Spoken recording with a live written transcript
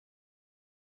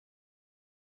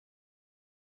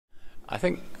I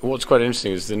think what's quite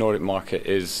interesting is the Nordic market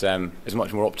is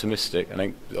much more optimistic. I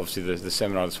think obviously the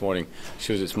seminar this morning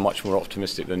shows it's much more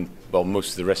optimistic than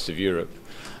most of the rest of Europe,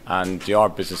 and our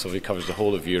business obviously covers the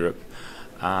whole of Europe,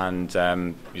 and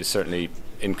you certainly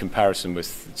in comparison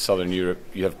with Southern Europe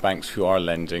you have banks who are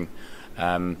lending.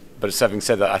 But having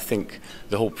said that, I think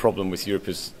the whole problem with Europe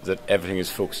is that everything is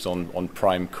focused on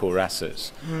prime core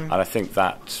assets, and I think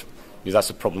that's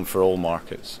a problem for all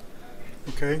markets.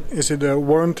 Okay, is it a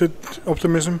warranted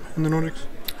optimism in the Nordics?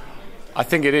 I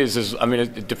think it is. I mean,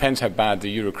 it depends how bad the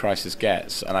euro crisis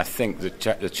gets, and I think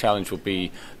the challenge will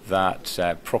be that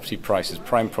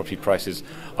prime property prices,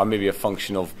 are maybe a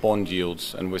function of bond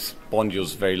yields, and with bond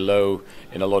yields very low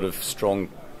in a lot of strong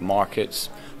markets,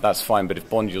 that's fine. But if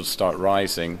bond yields start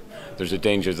rising, there's a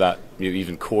danger that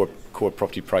even core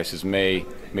property prices may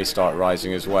start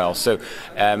rising as well. So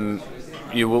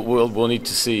we'll need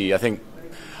to see. I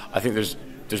think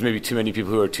there's maybe too many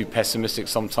people who are too pessimistic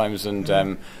sometimes, and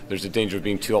there's a danger of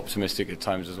being too optimistic at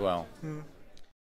times as well.